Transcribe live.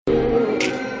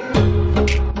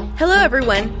Hello,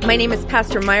 everyone. My name is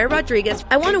Pastor Maya Rodriguez.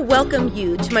 I want to welcome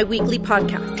you to my weekly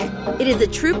podcast. It is a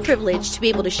true privilege to be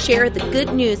able to share the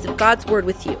good news of God's Word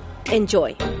with you.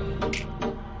 Enjoy.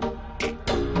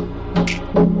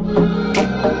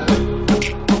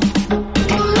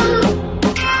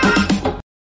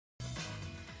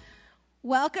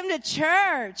 Welcome to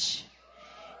church.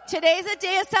 Today's a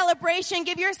day of celebration.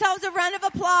 Give yourselves a round of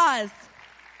applause.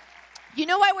 You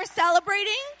know why we're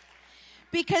celebrating?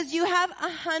 Because you have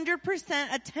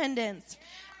 100% attendance,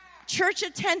 church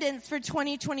attendance for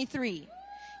 2023.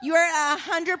 You are at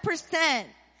 100%.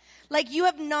 Like you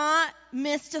have not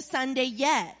missed a Sunday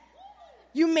yet.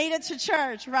 You made it to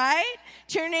church, right?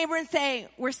 To your neighbor and say,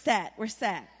 we're set.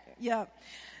 Yep.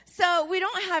 So we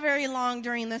don't have very long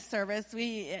during this service.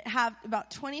 We have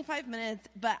about 25 minutes,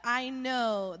 but I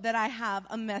know that I have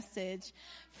a message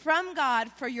from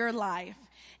God for your life.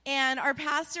 And our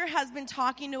pastor has been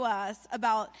talking to us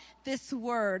about this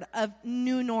word of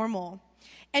new normal.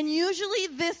 And usually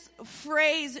this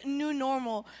phrase, new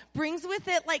normal, brings with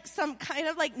it like some kind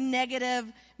of like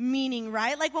negative meaning,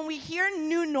 right? Like when we hear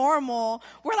new normal,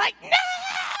 we're like, no,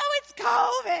 it's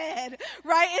COVID,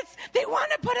 right? They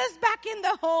want to put us back in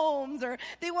the homes, or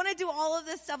they want to do all of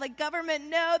this stuff like government.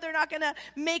 No, they're not going to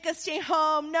make us stay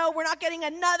home. No, we're not getting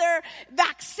another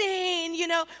vaccine.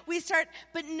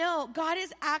 But no, God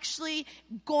is actually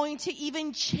going to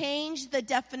even change the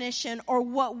definition or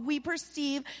what we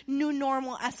perceive new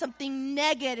normal as something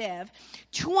negative.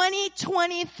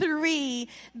 2023,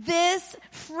 this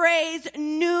phrase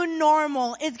new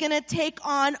normal is going to take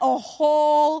on a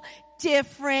whole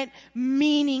different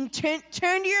meaning. Turn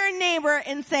to your neighbor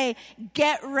and say,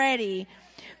 get ready,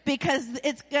 because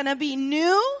it's going to be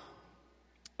new.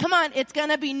 Come on, it's going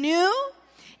to be new.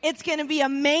 It's going to be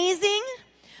amazing,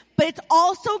 but it's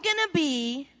also going to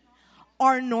be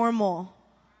our normal.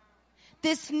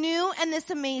 This new and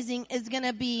this amazing is going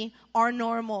to be our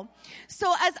normal.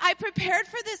 So as I prepared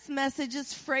for this message,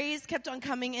 this phrase kept on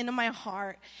coming into my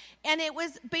heart. And it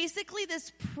was basically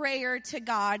this prayer to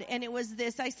God. And it was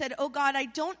this. I said, oh God, I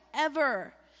don't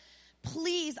ever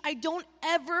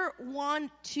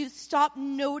want to stop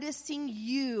noticing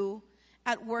you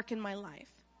at work in my life.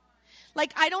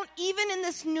 Like even in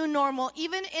this new normal,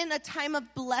 even in a time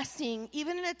of blessing,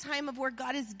 even in a time of where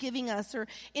God is giving us, or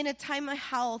in a time of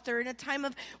health, or in a time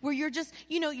of where you're just,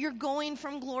 you're going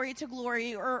from glory to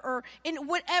glory, or in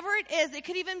whatever it is. It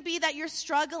could even be that you're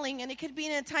struggling, and it could be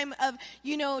in a time of,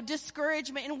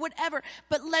 discouragement and whatever.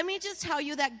 But let me just tell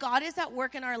you that God is at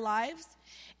work in our lives.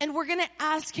 And we're going to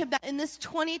ask him that in this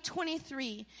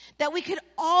 2023, that we could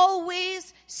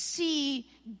always see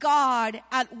God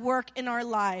at work in our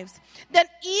lives. That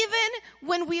even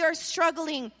when we are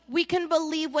struggling, we can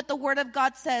believe what the Word of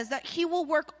God says, that he will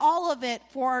work all of it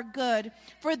for our good,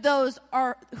 for those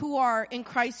who are in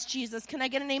Christ Jesus. Can I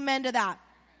get an amen to that?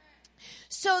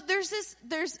 So there's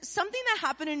something that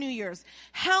happened in New Year's.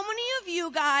 How many of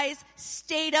you guys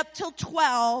stayed up till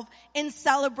 12 and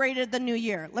celebrated the New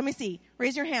Year? Let me see.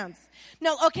 Raise your hands.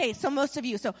 No, okay, so most of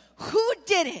you. So who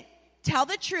didn't? Tell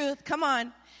the truth. Come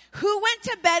on. Who went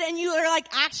to bed and you were like,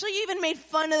 actually you even made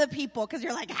fun of the people, because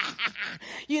you're like,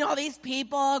 these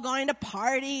people going to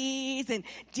parties and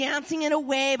dancing in a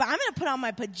way, but I'm going to put on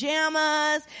my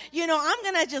pajamas. I'm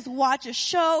going to just watch a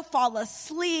show, fall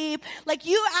asleep. Like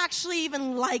you actually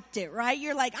even liked it, right?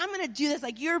 You're like, I'm going to do this.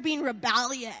 Like you're being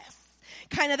rebellious.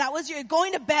 Kind of, that was your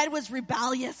going to bed was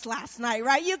rebellious last night,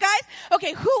 right? You guys?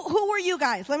 Okay, who were you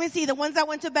guys? Let me see, the ones that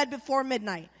went to bed before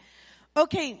midnight.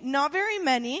 Okay, not very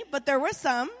many, but there were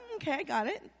some. Okay, I got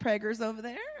it. Preggers over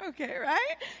there. Okay,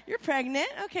 right? You're pregnant.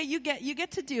 Okay, you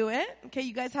get to do it. Okay,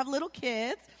 you guys have little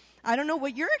kids. I don't know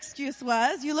what your excuse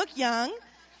was. You look young.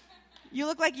 You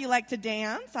look like you like to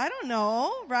dance. I don't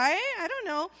know, right? I don't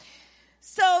know.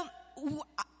 So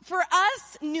for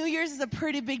us, New Year's is a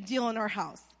pretty big deal in our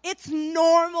house. It's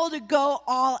normal to go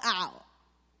all out.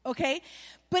 Okay?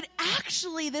 But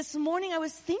actually, this morning I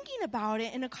was thinking about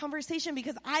it in a conversation,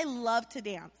 because I love to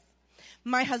dance.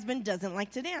 My husband doesn't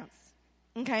like to dance.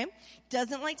 Okay?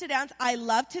 Doesn't like to dance. I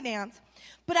love to dance.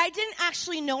 But I didn't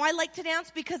actually know I liked to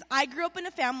dance because I grew up in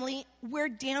a family where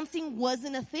dancing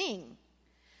wasn't a thing.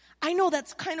 I know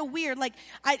that's kind of weird. Like,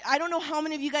 I don't know how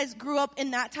many of you guys grew up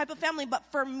in that type of family, but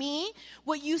for me,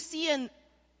 what you see in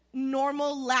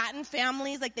normal Latin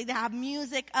families, like they have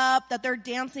music up, that they're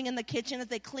dancing in the kitchen as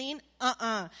they clean.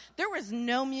 There was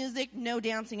no music, no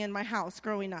dancing in my house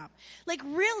growing up. Like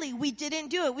really, we didn't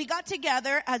do it. We got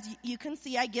together, as you can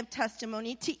see, I give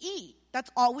testimony, to eat. That's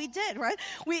all we did, right?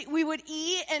 We would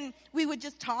eat and we would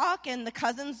just talk, and the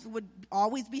cousins would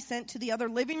always be sent to the other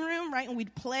living room, right? And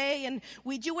we'd play and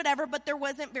we'd do whatever, but there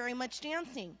wasn't very much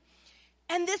dancing.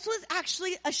 And this was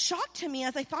actually a shock to me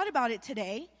as I thought about it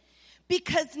today,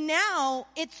 because now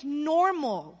it's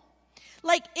normal.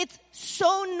 Like, it's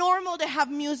so normal to have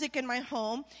music in my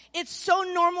home. It's so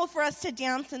normal for us to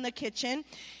dance in the kitchen.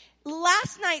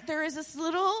 Last night, there is this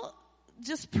little,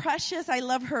 just precious, I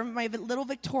love her, my little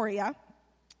Victoria.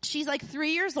 She's like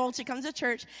 3 years old. She comes to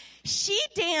church. She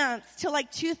danced till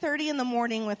like 2:30 in the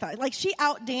morning with us. Like, she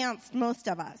outdanced most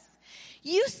of us.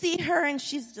 You see her and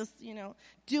she's just,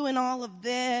 doing all of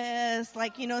this.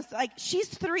 Like, like she's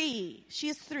 3.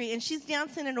 She's 3 and she's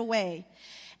dancing it away.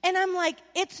 And I'm like,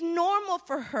 it's normal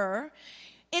for her.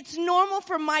 It's normal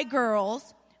for my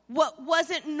girls. What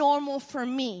wasn't normal for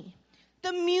me?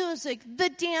 The music, the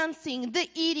dancing, the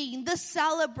eating, the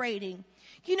celebrating.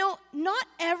 Not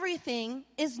everything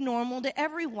is normal to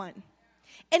everyone.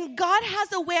 And God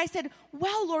has a way. I said,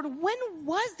 wow, Lord, when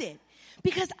was it?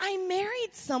 Because I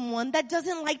married someone that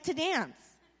doesn't like to dance.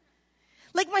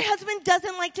 Like, my husband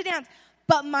doesn't like to dance.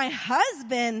 But my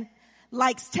husband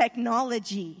likes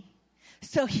technology.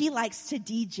 So he likes to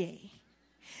DJ.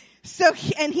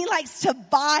 And he likes to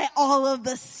buy all of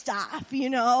the stuff,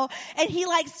 and he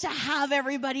likes to have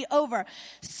everybody over.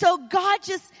 So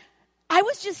I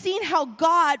was just seeing how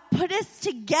God put us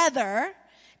together,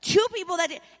 two people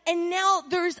and now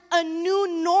there's a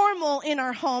new normal in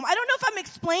our home. I don't know if I'm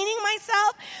explaining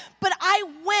myself, but I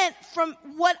went from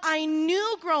what I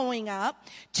knew growing up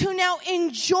to now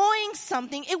enjoying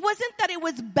something. It wasn't that it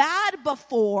was bad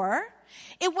before.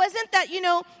 It wasn't that,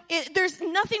 there's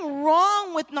nothing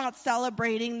wrong with not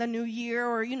celebrating the new year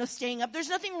or, staying up. There's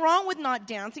nothing wrong with not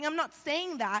dancing. I'm not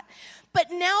saying that. But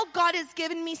now God has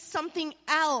given me something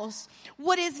else.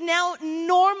 What is now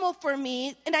normal for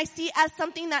me, and I see as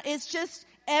something that is just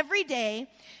every day,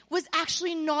 was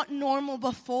actually not normal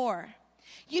before.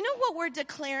 You know what we're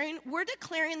declaring? We're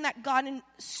declaring that God, in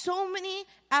so many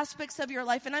aspects of your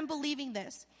life, and I'm believing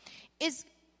this, is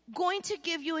going to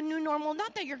give you a new normal.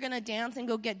 Not that you're going to dance and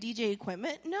go get DJ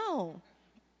equipment. No.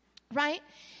 Right?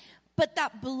 But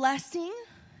that blessing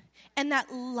and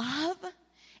that love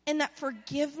and that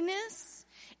forgiveness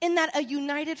and that a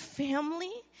united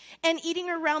family and eating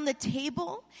around the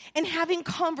table and having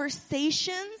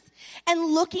conversations and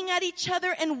looking at each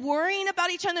other and worrying about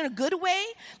each other in a good way.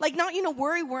 Like, not,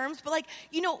 worry worms, but like,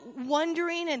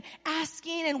 wondering and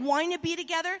asking and wanting to be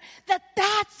together.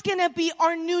 That's going to be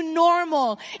our new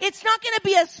normal. It's not going to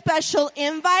be a special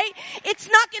invite. It's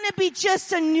not going to be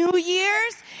just a New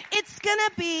Year's. It's going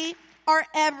to be our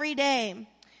everyday.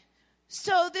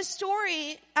 So this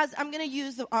story, as I'm going to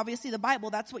use, obviously, the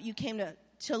Bible, that's what you came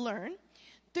to learn.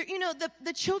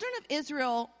 The children of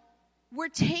Israel were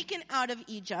taken out of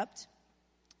Egypt,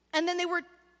 and then they were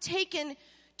taken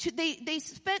to, they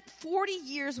spent 40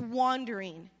 years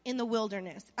wandering in the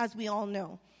wilderness, as we all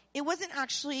know. It wasn't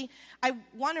actually, I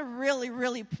want to really,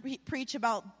 really preach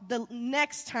about the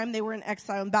next time they were in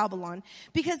exile in Babylon,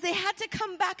 because they had to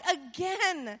come back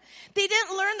again. They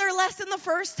didn't learn their lesson the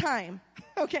first time,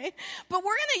 okay? But we're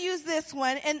going to use this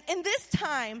one, and this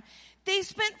time, they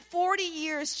spent 40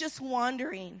 years just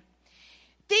wandering.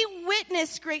 They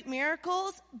witnessed great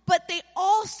miracles, but they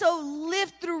also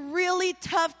lived through really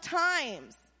tough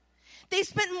times. They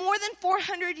spent more than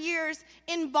 400 years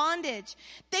in bondage.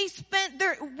 They spent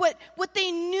what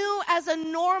they knew as a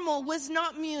normal was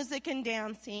not music and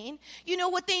dancing.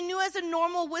 What they knew as a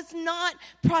normal was not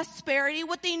prosperity.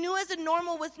 What they knew as a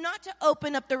normal was not to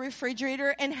open up the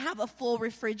refrigerator and have a full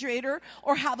refrigerator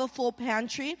or have a full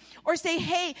pantry or say,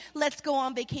 hey, let's go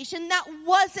on vacation. That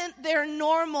wasn't their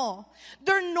normal.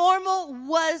 Their normal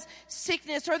was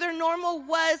sickness, or their normal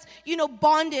was,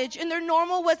 bondage. And their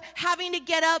normal was having to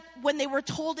get up when they were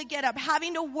told to get up,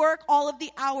 having to work all of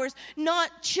the hours, not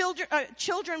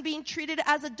children being treated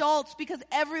as adults because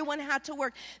everyone had to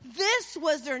work. This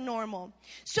was their normal.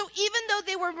 So even though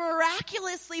they were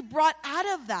miraculously brought out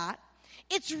of that,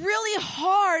 it's really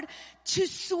hard to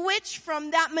switch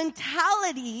from that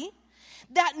mentality,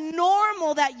 that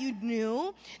normal that you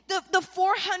knew, the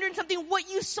 400 something, what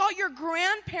you saw your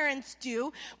grandparents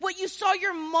do, what you saw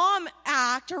your mom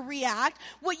act or react,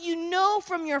 what you know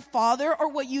from your father or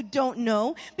what you don't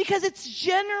know, because it's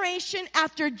generation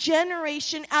after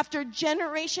generation after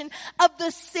generation of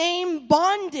the same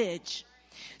bondage.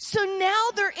 So now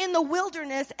they're in the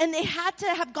wilderness and they had to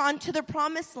have gone to the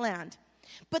promised land,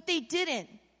 but they didn't.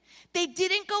 They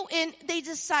didn't go in. They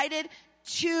decided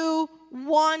to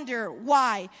wander.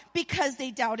 Why? Because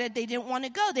they doubted. They didn't want to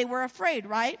go. They were afraid,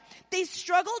 right? They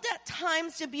struggled at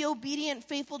times to be obedient,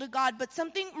 faithful to God, but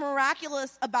something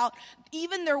miraculous about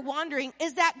even their wandering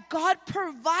is that God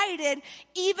provided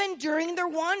even during their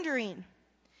wandering.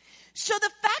 So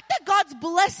the fact that God's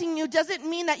blessing you doesn't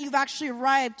mean that you've actually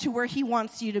arrived to where he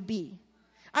wants you to be.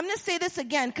 I'm going to say this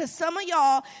again because some of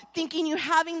y'all thinking you're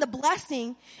having the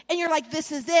blessing and you're like,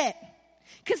 this is it.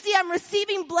 Because see, I'm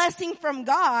receiving blessing from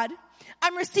God.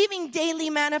 I'm receiving daily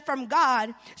manna from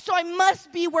God. So I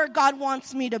must be where God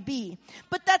wants me to be.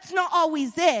 But that's not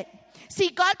always it. See,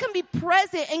 God can be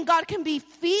present and God can be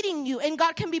feeding you and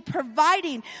God can be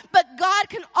providing, but God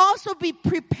can also be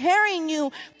preparing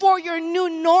you for your new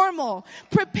normal,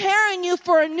 preparing you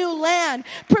for a new land,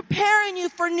 preparing you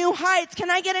for new heights. Can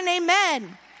I get an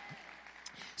amen?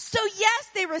 So yes,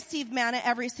 they received manna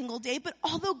every single day, but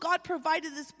although God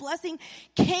provided this blessing,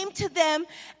 came to them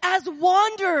as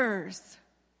wanderers.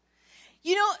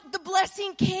 You know, the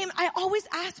blessing came, I always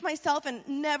ask myself, and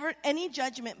never any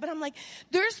judgment, but I'm like,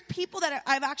 there's people that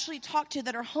I've actually talked to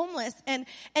that are homeless, and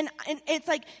it's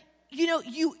like, you know,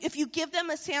 if you give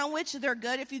them a sandwich, they're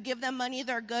good. If you give them money,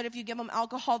 they're good. If you give them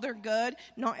alcohol, they're good.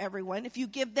 Not everyone. If you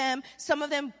give them, some of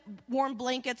them warm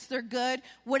blankets, they're good.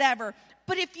 Whatever.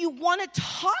 But if you want to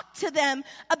talk to them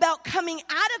about coming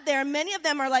out of there, many of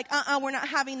them are like, we're not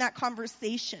having that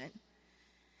conversation.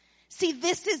 See,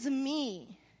 this is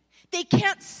me. They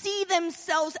can't see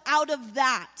themselves out of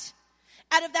that.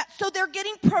 So they're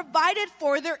getting provided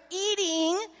for. They're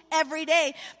eating every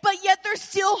day, but yet they're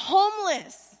still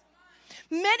homeless.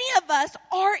 Many of us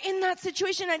are in that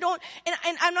situation. And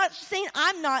I'm not saying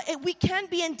I'm not. We can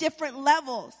be in different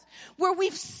levels where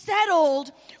we've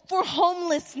settled for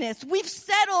homelessness. We've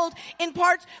settled in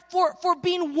parts for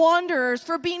being wanderers,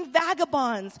 for being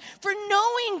vagabonds, for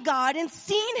knowing God and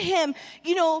seeing him,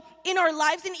 you know, in our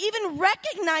lives and even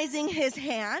recognizing his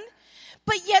hand.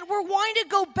 But yet we're wanting to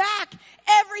go back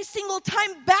every single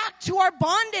time back to our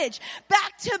bondage,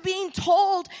 back to being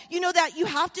told, you know, that you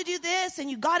have to do this and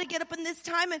you got to get up in this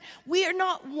time. And we are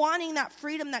not wanting that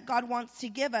freedom that God wants to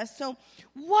give us. So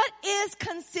what is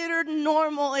considered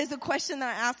normal is a question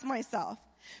that I ask myself.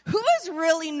 Who is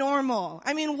really normal?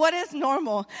 I mean, what is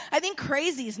normal? I think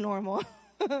crazy is normal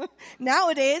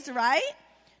nowadays, right?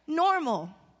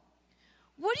 Normal.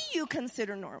 What do you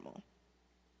consider normal?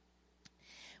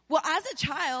 Well, as a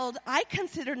child, I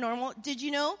considered normal. Did you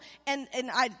know? And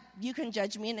you can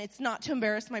judge me, and it's not to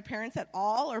embarrass my parents at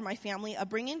all or my family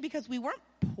upbringing because we weren't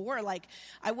poor. Like,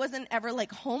 I wasn't ever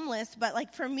like homeless, but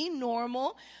like for me,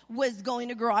 normal was going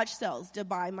to garage sales to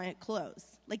buy my clothes.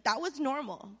 Like that was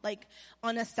normal. Like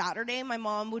on a Saturday, my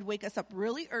mom would wake us up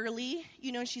really early.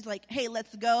 You know, she's like, hey,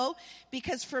 let's go.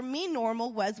 Because for me,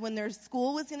 normal was when their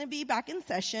school was going to be back in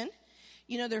session.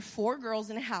 You know, there are 4 girls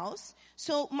in a house.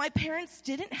 So my parents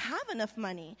didn't have enough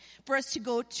money for us to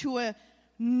go to a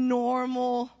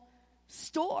normal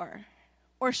store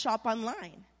or shop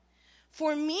online.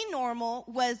 For me, normal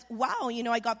was, wow, you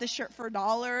know, I got this shirt for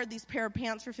 $1, these pair of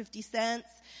pants for 50 cents,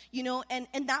 you know, and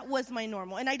that was my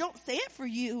normal. And I don't say it for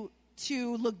you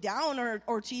to look down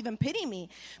or to even pity me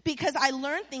because I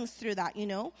learned things through that, you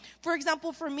know. For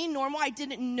example, for me, normal, I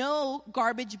didn't know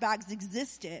garbage bags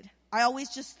existed. I always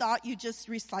just thought you just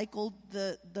recycled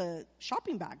the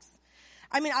shopping bags.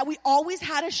 I mean, we always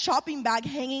had a shopping bag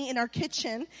hanging in our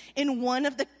kitchen in one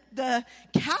of the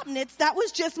cabinets. That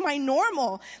was just my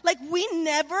normal. Like, we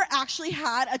never actually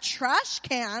had a trash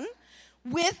can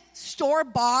with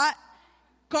store-bought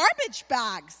garbage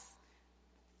bags.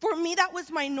 For me, that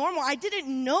was my normal. I didn't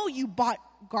know you bought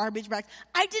garbage bags.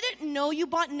 I didn't know you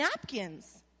bought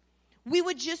napkins. We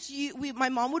would just my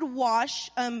mom would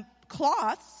wash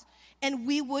cloths. And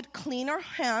we would clean our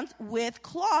hands with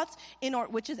cloths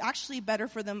which is actually better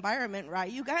for the environment,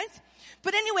 right, you guys?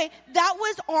 But anyway, that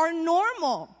was our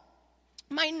normal.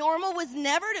 My normal was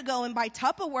never to go and buy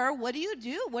Tupperware. What do you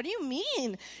do? What do you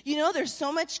mean? You know, there's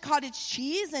so much cottage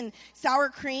cheese and sour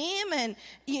cream and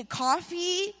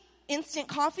coffee, instant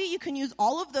coffee. You can use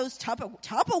all of those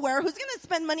Tupperware. Who's going to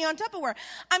spend money on Tupperware?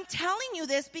 I'm telling you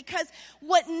this because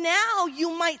what now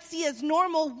you might see as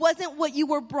normal wasn't what you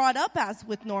were brought up as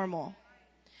with normal.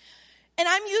 And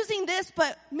I'm using this,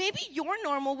 but maybe your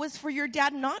normal was for your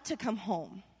dad not to come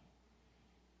home.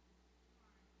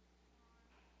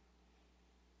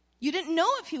 You didn't know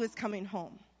if he was coming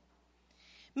home.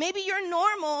 Maybe your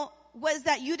normal was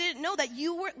that you didn't know that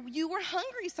you were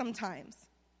hungry sometimes.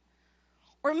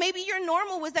 Or maybe your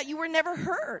normal was that you were never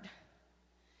heard.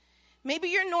 Maybe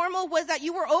your normal was that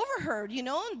you were overheard, you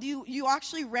know, you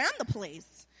actually ran the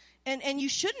place. And you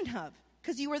shouldn't have,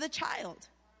 because you were the child.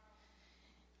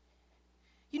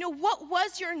 You know, what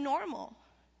was your normal?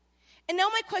 And now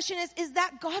my question is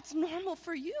that God's normal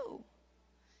for you?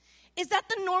 Is that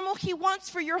the normal he wants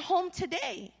for your home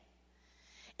today?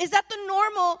 Is that the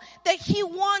normal that he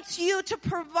wants you to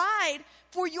provide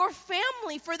for your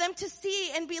family, for them to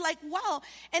see and be like, wow.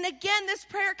 And again, this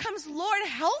prayer comes, Lord,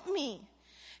 help me.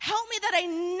 Help me that I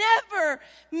never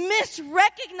miss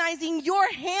recognizing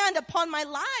your hand upon my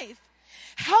life.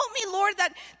 Help me, Lord,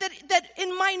 that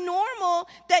in my normal,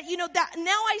 that, you know, that now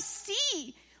I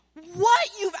see what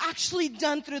you've actually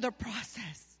done through the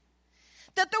process.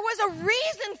 That there was a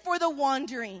reason for the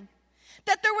wandering.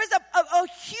 That there was a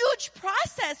huge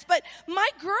process. But my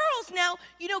girls now,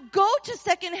 you know, go to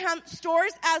secondhand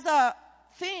stores as a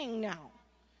thing now.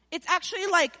 It's actually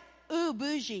like, ooh,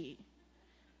 bougie.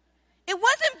 It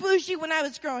wasn't bougie when I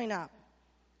was growing up.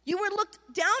 You were looked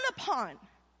down upon.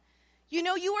 You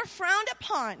know, you were frowned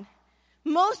upon.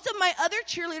 Most of my other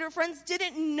cheerleader friends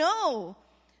didn't know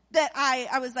that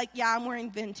I was like, yeah, I'm wearing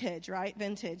vintage, right?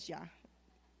 Vintage, yeah.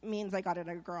 Means I got it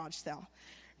at a garage sale.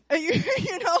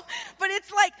 You know? But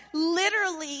it's like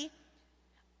literally,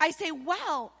 I say,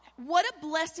 wow, what a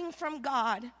blessing from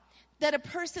God that a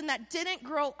person that didn't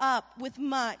grow up with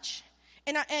much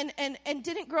and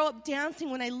didn't grow up dancing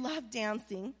when I loved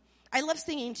dancing. I love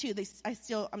singing too.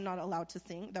 I'm not allowed to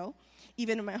sing though,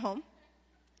 even in my home.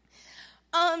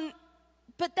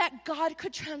 But that God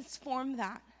could transform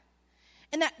that.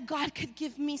 And that God could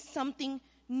give me something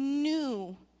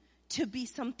new to be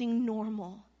something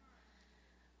normal.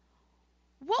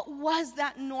 What was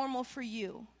that normal for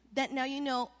you? That now you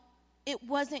know it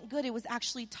wasn't good. It was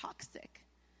actually toxic.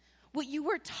 What you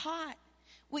were taught,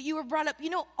 what you were brought up, you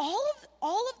know, all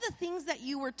of the things that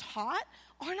you were taught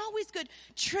aren't always good.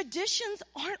 Traditions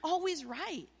aren't always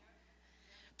right.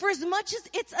 For as much as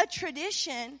it's a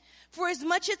tradition, for as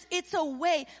much as it's a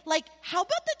way, like how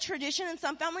about the tradition in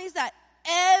some families that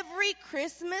every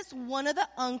Christmas one of the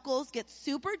uncles gets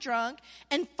super drunk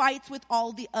and fights with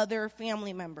all the other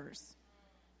family members?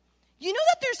 You know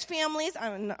that there's families,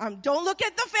 don't look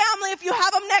at the family if you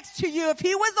have them next to you, if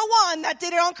he was the one that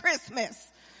did it on Christmas.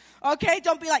 Okay?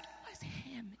 Don't be like, it was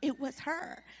him, it was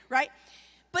her, right?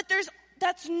 But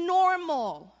that's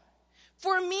normal.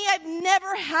 For me, I've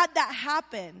never had that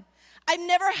happen. I've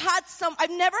never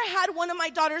had one of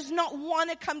my daughters not want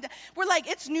to come down. We're like,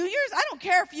 it's New Year's? I don't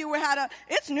care if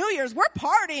it's New Year's. We're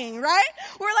partying, right?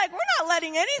 We're like, we're not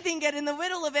letting anything get in the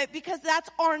middle of it because that's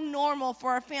our normal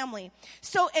for our family.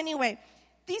 So anyway,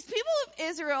 these people of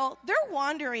Israel, they're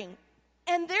wandering.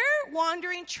 And they're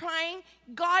wandering,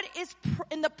 God is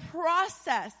in the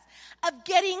process of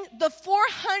getting the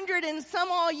 400 and some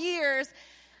all years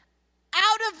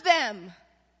out of them.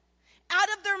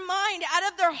 Out of their mind,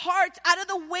 out of their hearts, out of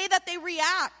the way that they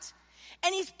react.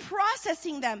 And he's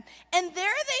processing them. And there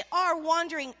they are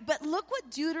wandering. But look what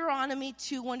Deuteronomy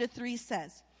 2:1-3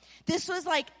 says. This was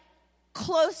like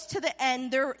close to the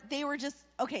end. They were just,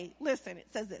 okay, listen, it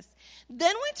says this.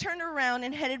 Then we turned around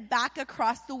and headed back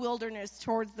across the wilderness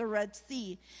towards the Red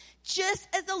Sea, just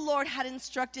as the Lord had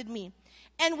instructed me.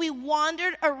 And we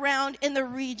wandered around in the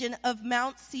region of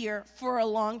Mount Seir for a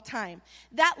long time.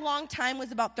 That long time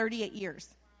was about 38 years.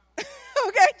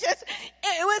 Okay,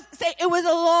 it was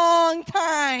a long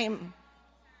time.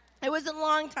 It was a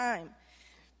long time.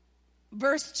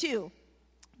 Verse 2.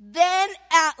 Then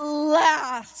at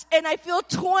last, and I feel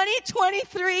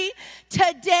 2023,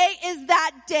 today is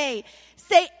that day.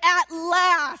 Say at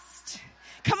last.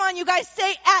 Come on, you guys,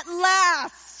 say at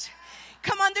last.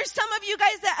 Come on, there's some of you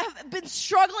guys that have been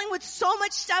struggling with so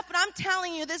much stuff, but I'm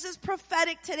telling you, this is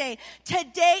prophetic today.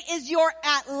 Today is your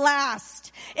at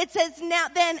last. It says, now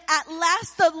then, at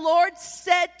last the Lord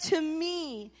said to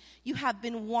me, you have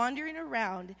been wandering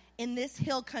around in this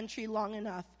hill country long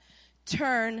enough.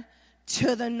 Turn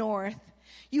to the north.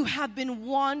 You have been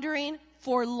wandering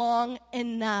for long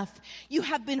enough. You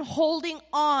have been holding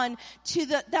on to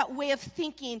that way of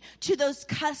thinking, to those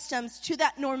customs, to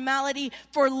that normality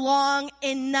for long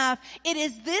enough. It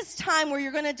is this time where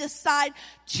you're going to decide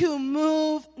to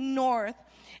move north.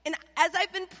 And as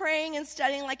I've been praying and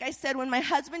studying, like I said, when my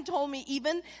husband told me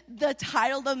even the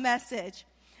title of the message,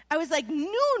 I was like,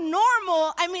 new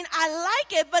normal. I mean, I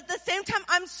like it, but at the same time,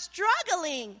 I'm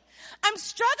struggling. I'm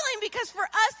struggling because for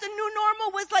us, the new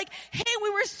normal was like, hey,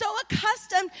 we were so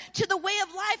accustomed to the way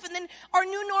of life. And then our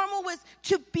new normal was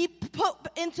to be put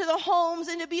into the homes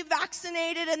and to be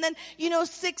vaccinated and then,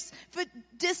 6-foot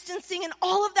distancing and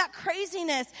all of that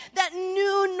craziness. That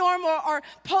new normal, our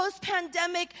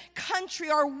post-pandemic country,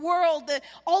 our world,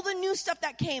 all the new stuff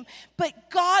that came. But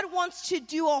God wants to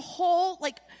do a whole,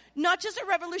 not just a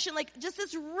revolution, just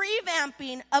this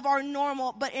revamping of our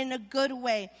normal, but in a good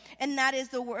way. And that is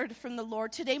the word from the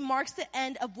Lord. Today marks the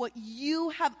end of what you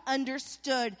have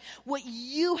understood, what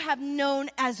you have known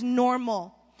as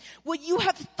normal. What you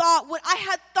have thought, what I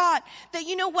had thought, that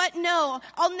you know what, no,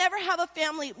 I'll never have a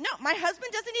family. No, my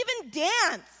husband doesn't even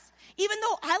dance. Even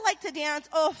though I like to dance,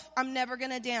 I'm never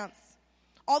going to dance.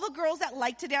 All the girls that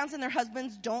like to dance and their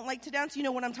husbands don't like to dance, you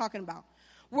know what I'm talking about.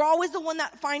 We're always the one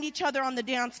that find each other on the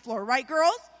dance floor, right,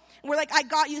 girls? We're like, I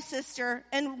got you, sister.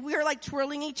 And we're like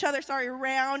twirling each other,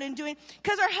 around and doing,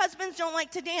 because our husbands don't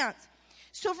like to dance.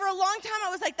 So for a long time, I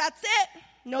was like, that's it.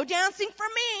 No dancing for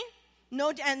me.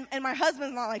 No, and my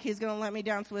husband's not like he's going to let me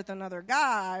dance with another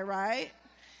guy, right?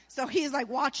 So he's like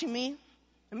watching me.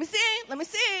 Let me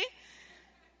see.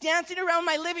 Dancing around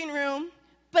my living room.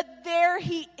 But there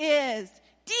he is,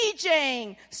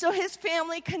 DJing, so his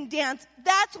family can dance.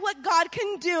 That's what God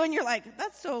can do. And you're like,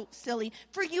 that's so silly.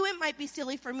 For you, it might be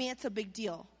silly. For me, it's a big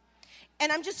deal.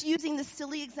 And I'm just using this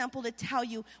silly example to tell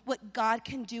you what God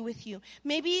can do with you.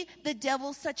 Maybe the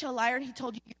devil's such a liar and he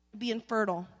told you you're going to be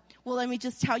infertile. Well, let me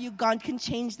just tell you, God can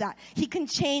change that. He can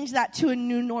change that to a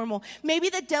new normal. Maybe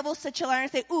the devil's such a liar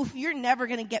and say, oof, you're never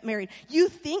going to get married. You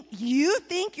think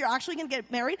you're actually going to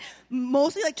get married?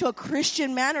 Mostly like to a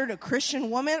Christian man or to a Christian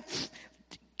woman?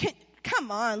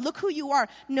 Come on, look who you are.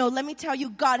 No, let me tell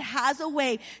you, God has a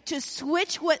way to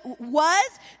switch what was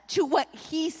to what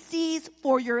he sees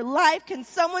for your life. Can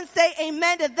someone say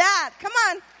amen to that? Come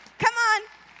on.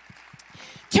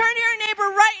 Turn to your neighbor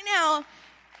right now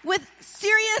with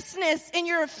seriousness in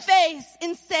your face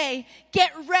and say,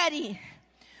 get ready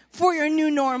for your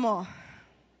new normal.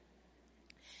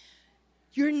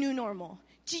 Your new normal.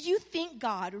 Do you think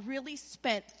God really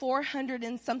spent 400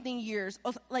 and something years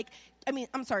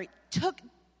took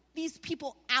these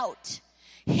people out,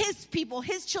 his people,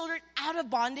 his children out of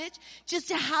bondage just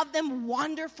to have them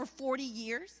wander for 40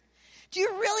 years? Do you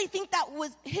really think that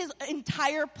was his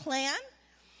entire plan?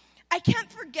 I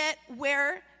can't forget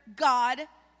where God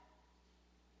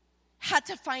had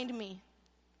to find me.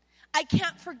 I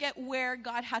can't forget where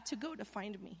God had to go to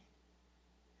find me.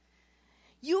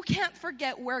 You can't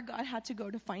forget where God had to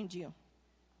go to find you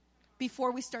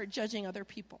before we start judging other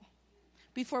people,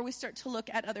 before we start to look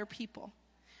at other people,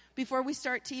 before we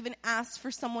start to even ask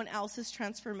for someone else's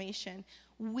transformation.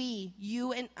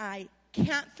 You and I,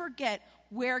 can't forget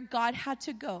where God had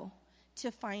to go to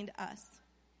find us.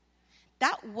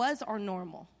 That was our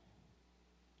normal.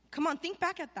 Come on, think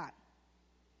back at that.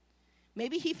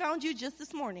 Maybe he found you just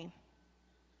this morning.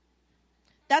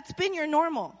 That's been your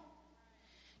normal.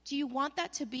 Do you want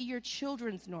that to be your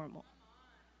children's normal?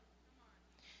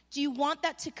 Do you want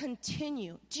that to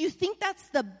continue? Do you think that's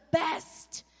the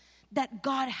best that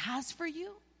God has for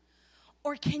you?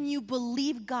 Or can you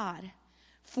believe God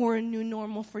for a new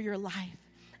normal for your life?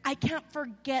 I can't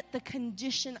forget the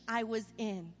condition I was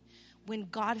in when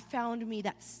God found me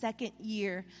that second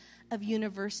year of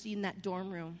university in that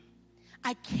dorm room.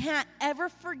 I can't ever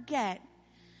forget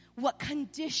what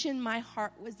condition my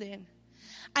heart was in.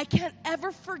 I can't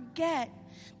ever forget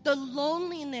the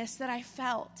loneliness that I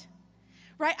felt,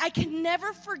 right? I can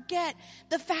never forget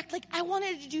the fact, I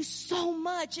wanted to do so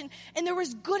much, and there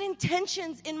was good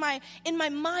intentions in my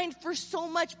mind for so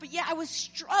much, but I was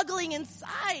struggling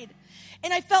inside.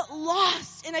 And I felt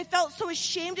lost, and I felt so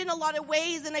ashamed in a lot of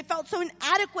ways, and I felt so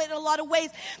inadequate in a lot of ways,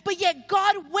 but yet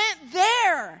God went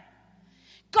there.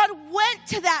 God went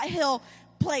to that hill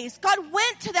place. God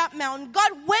went to that mountain.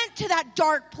 God went to that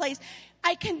dark place.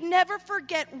 I can never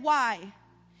forget why.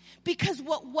 Because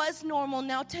what was normal,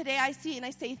 now today I see it and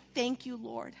I say, thank you,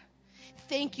 Lord.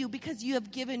 Thank you, because you have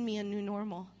given me a new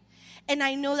normal. And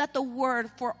I know that the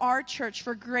word for our church,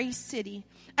 for Grace City,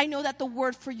 I know that the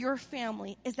word for your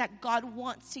family is that God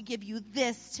wants to give you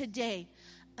this today,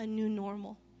 a new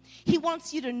normal. He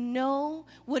wants you to know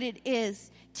what it is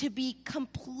to be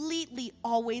completely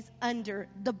always under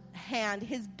the hand,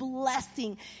 his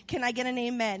blessing. Can I get an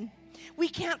amen? We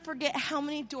can't forget how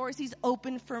many doors he's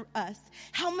opened for us,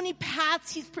 how many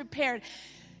paths he's prepared.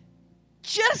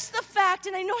 Just the fact,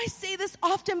 and I know I say this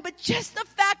often, but just the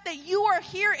fact that you are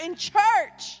here in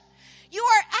church. You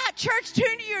are at church.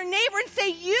 Turn to your neighbor and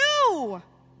say, you.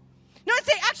 No,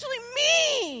 say, actually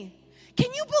me.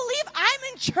 Can you believe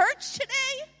I'm in church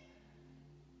today?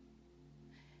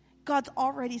 God's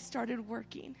already started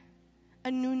working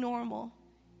a new normal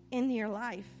in your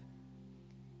life.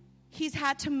 He's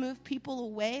had to move people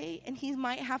away, and he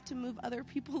might have to move other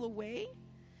people away,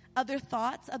 other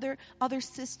thoughts, other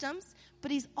systems,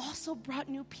 but he's also brought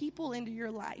new people into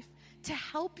your life to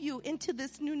help you into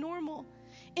this new normal,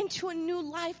 into a new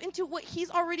life, into what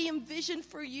he's already envisioned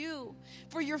for you,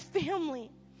 for your family.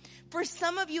 For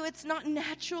some of you, it's not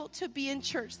natural to be in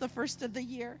church the first of the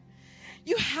year.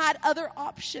 You had other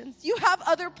options. You have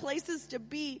other places to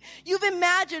be. You've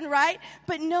imagined, right?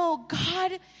 But no,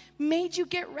 God made you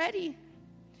get ready.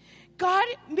 God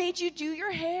made you do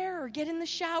your hair or get in the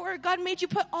shower. God made you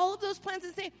put all of those plans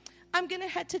and say, I'm going to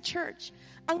head to church.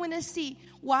 I'm going to see.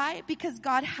 Why? Because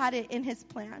God had it in his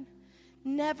plan.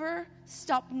 Never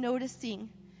stop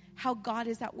noticing how God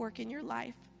is at work in your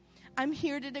life. I'm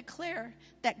here to declare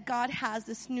that God has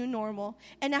this new normal.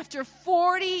 And after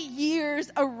 40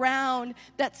 years around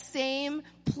that same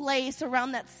place,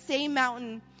 around that same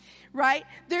mountain, right?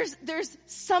 There's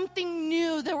something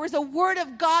new. There was a word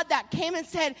of God that came and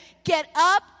said, get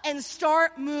up and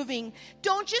start moving.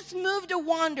 Don't just move to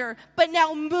wander, but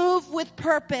now move with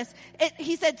purpose.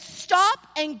 He said, stop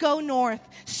and go north.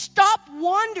 Stop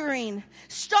wandering.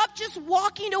 Stop just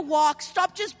walking to walk.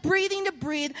 Stop just breathing to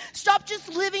breathe. Stop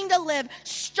just living to live.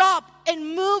 Stop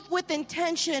and move with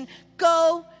intention.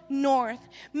 Go north.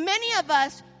 Many of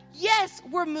us, yes,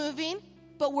 we're moving,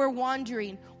 but we're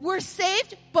wandering. We're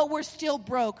saved, but we're still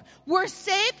broke. We're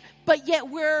saved, but yet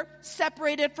we're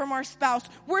separated from our spouse.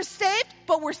 We're saved,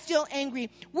 but we're still angry.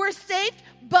 We're saved,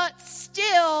 but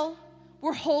still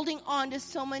we're holding on to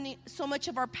so much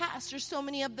of our past, or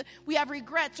we have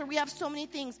regrets, or we have so many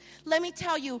things. Let me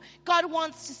tell you, God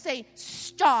wants to say,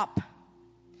 stop.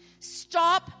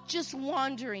 Stop just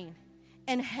wandering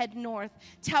and head north.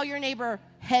 Tell your neighbor,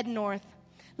 head north.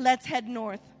 Let's head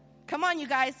north. Come on, you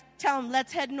guys. Tell them,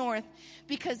 let's head north.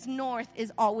 Because north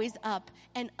is always up,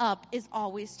 and up is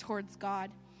always towards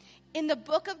God. In the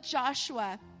book of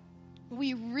Joshua,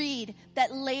 we read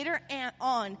that later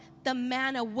on, the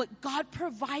manna, what God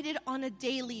provided on a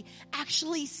daily,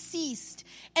 actually ceased.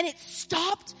 And it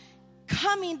stopped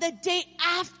coming the day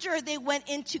after they went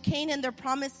into Canaan, their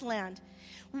promised land.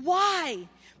 Why?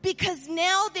 Because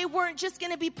now they weren't just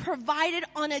going to be provided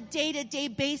on a day-to-day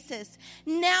basis.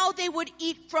 Now they would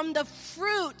eat from the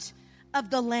fruit of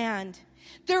the land.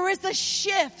 There was a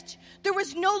shift. There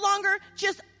was no longer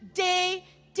just day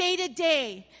to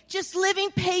day, just living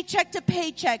paycheck to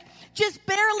paycheck, just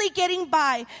barely getting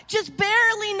by, just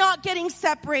barely not getting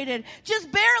separated, just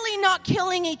barely not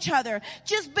killing each other,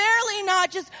 just barely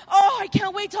not just, I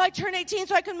can't wait till I turn 18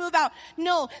 so I can move out.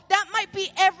 No, that might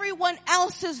be everyone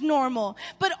else's normal,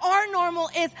 but our normal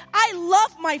is, I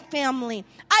love my family.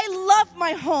 I love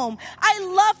my home. I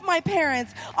love my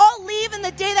parents. I'll leave in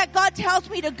the day that God tells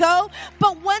me to go,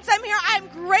 but once I'm here, I'm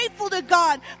grateful to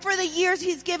God for the years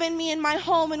he's given me in my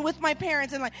home and with my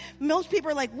parents. And like, most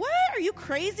people are like, what? Are you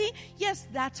crazy? Yes,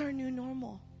 that's our new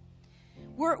normal.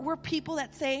 We're people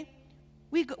that say,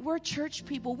 we're church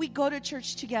people. We go to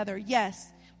church together.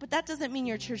 Yes, but that doesn't mean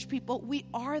you're church people. We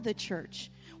are the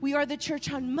church. We are the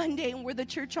church on Monday, and we're the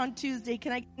church on Tuesday.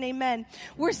 Can I get an amen?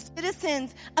 We're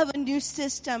citizens of a new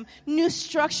system, new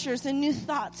structures, and new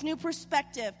thoughts, new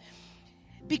perspective,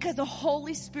 because the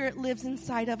Holy Spirit lives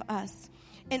inside of us.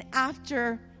 And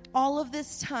after all of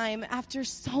this time, after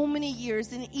so many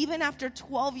years, and even after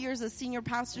 12 years as senior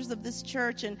pastors of this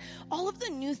church, and all of the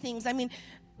new things, I mean,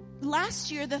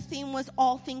 last year the theme was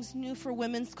All Things New for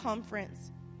Women's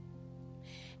Conference.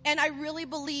 And I really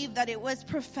believe that it was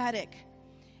prophetic.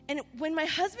 And when my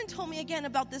husband told me again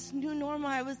about this new normal,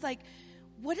 I was like,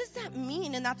 what does that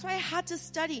mean? And that's why I had to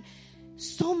study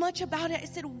so much about it. I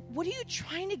said, what are you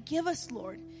trying to give us,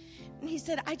 Lord? And he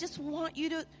said, I just want you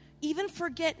to even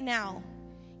forget now.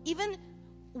 Even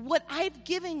what I've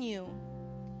given you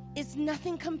is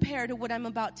nothing compared to what I'm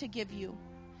about to give you.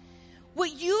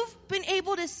 What you've been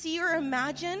able to see or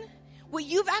imagine, what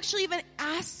you've actually even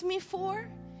asked me for,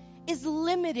 is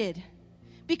limited.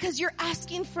 Because you're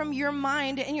asking from your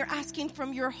mind and you're asking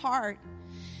from your heart.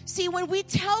 See, when we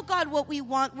tell God what we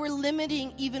want, we're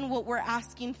limiting even what we're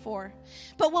asking for.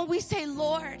 But when we say,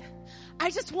 Lord, I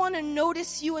just want to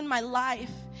notice you in my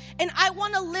life. And I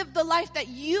want to live the life that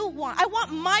you want. I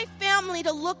want my family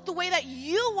to look the way that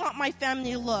you want my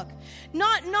family to look.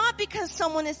 Not because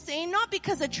someone is saying, not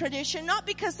because of tradition, not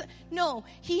because, no,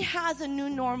 he has a new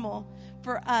normal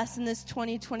for us in this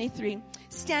 2023.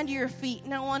 Stand to your feet,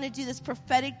 and I want to do this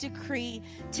prophetic decree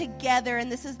together,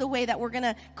 and this is the way that we're going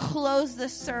to close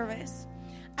this service.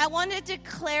 I want to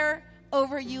declare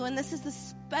over you, and this is the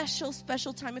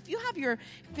special time. If you have your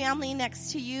family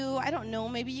next to you, I don't know,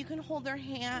 maybe you can hold their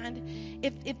hand.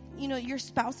 If you know your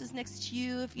spouse is next to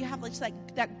you, if you have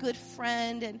like that good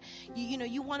friend, and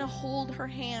you want to hold her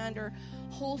hand or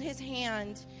hold his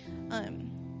hand,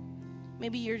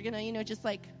 maybe you're gonna just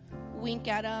like wink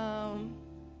at them.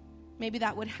 Maybe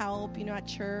that would help, at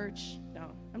church.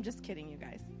 No, I'm just kidding, you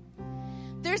guys.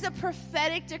 There's a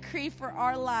prophetic decree for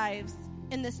our lives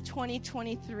in this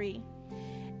 2023.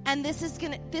 And this is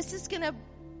gonna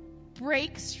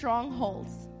break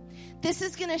strongholds. This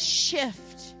is gonna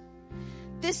shift.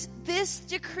 This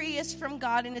decree is from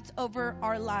God, and it's over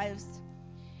our lives.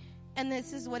 And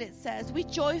this is what it says. We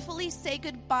joyfully say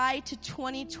goodbye to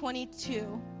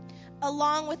 2022,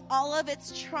 along with all of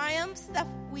its triumphs that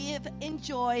we have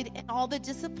enjoyed and all the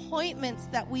disappointments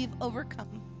that we've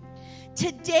overcome.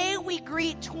 Today we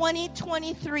greet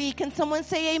 2023. Can someone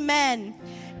say amen?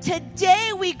 Today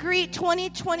we greet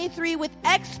 2023 with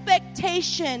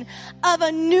expectation of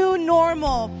a new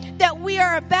normal that we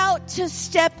are about to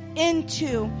step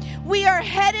into. We are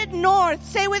headed north.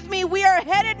 Say with me, we are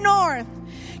headed north.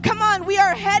 Come on, we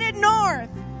are headed north.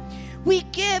 We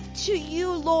give to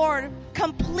you, Lord,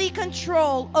 complete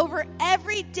control over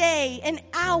every day and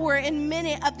hour and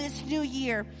minute of this new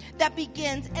year that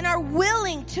begins, and are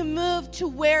willing to move to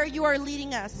where you are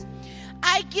leading us.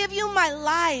 I give you my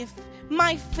life,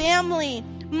 my family,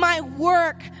 my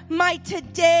work, my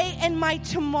today and my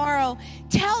tomorrow.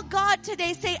 Tell God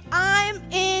today, say, I'm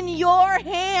in your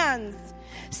hands.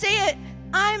 Say it,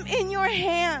 I'm in your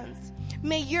hands.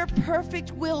 May your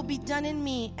perfect will be done in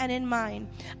me and in mine.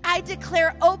 I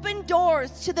declare open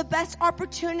doors to the best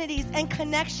opportunities and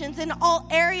connections in all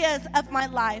areas of my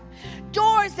life.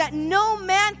 Doors that no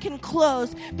man can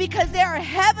close because they are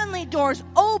heavenly doors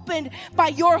opened by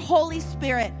your Holy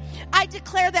Spirit. I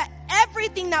declare that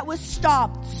everything that was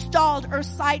stopped, stalled, or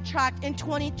sidetracked in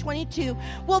 2022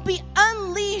 will be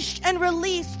unleashed and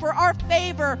released for our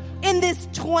favor in this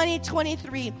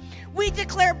 2023. We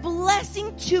declare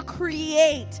blessing to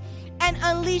create and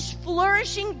unleash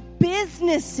flourishing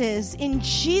businesses in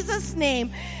Jesus' name.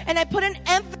 And I put an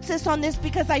emphasis on this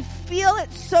because I feel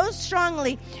it so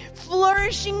strongly.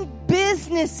 Flourishing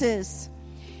businesses.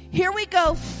 Here we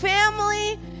go.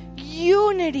 Family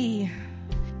unity.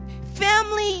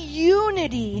 Family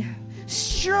unity.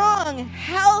 Strong,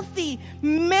 healthy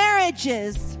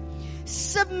marriages.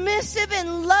 Submissive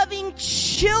and loving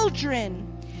children.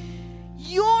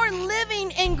 Your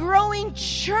living and growing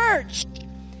church,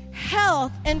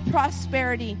 health and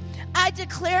prosperity. I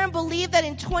declare and believe that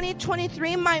in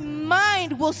 2023, my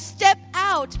mind will step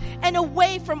out and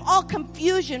away from all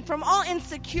confusion, from all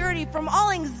insecurity, from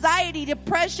all anxiety,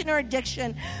 depression, or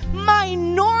addiction. My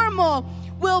normal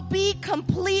will be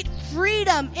complete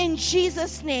freedom in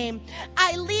Jesus' name.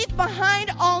 I leave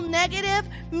behind all negative,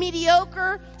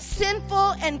 mediocre,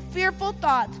 sinful, and fearful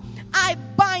thoughts. I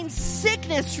bind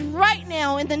sickness right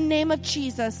now in the name of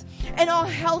Jesus and all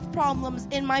health problems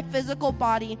in my physical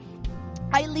body.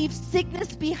 I leave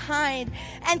sickness behind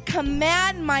and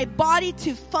command my body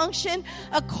to function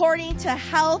according to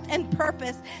health and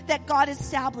purpose that God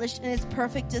established in his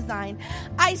perfect design.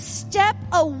 I step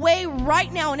away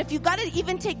right now. And if you got to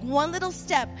even take one little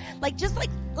step, like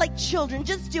children,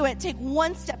 just do it. Take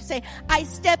one step. Say, I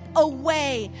step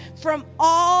away from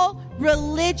all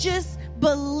religious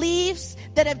beliefs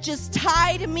that have just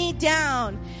tied me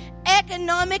down.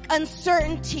 Economic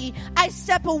uncertainty. I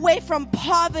step away from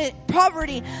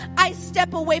poverty. I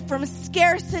step away from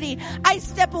scarcity. I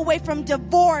step away from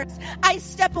divorce. I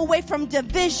step away from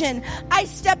division. I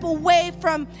step away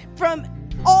from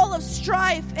all of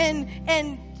strife and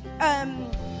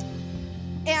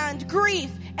grief,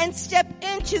 and step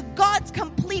into God's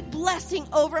complete blessing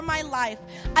over my life.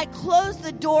 I close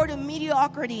the door to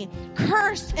mediocrity,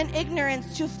 curse, and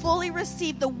ignorance to fully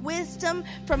receive the wisdom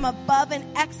from above and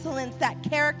excellence that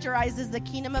characterizes the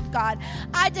kingdom of God.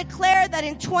 I declare that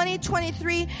in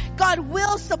 2023, God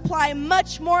will supply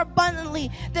much more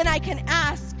abundantly than I can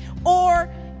ask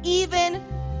or even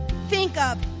think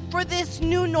of. For this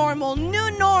new normal,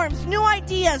 new norms, new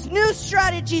ideas, new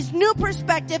strategies, new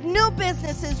perspective, new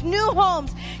businesses, new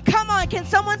homes. Come on, can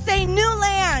someone say new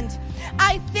land?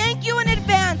 I thank you in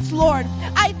advance, Lord.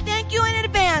 I thank you in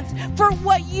advance for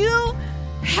what you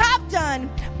have done,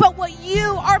 but what you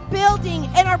are building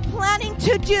and are planning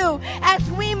to do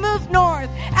as we move north,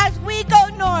 as we go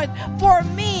north. For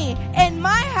me and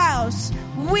my house,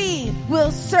 we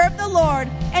will serve the Lord.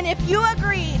 And if you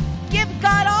agree, give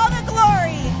God all the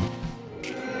glory.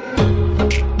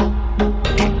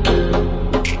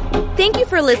 Thank you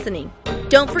for listening.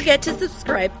 Don't forget to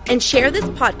subscribe and share this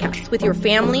podcast with your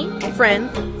family,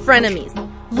 friends, frenemies.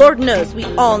 Lord knows we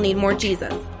all need more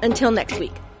Jesus. Until next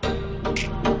week.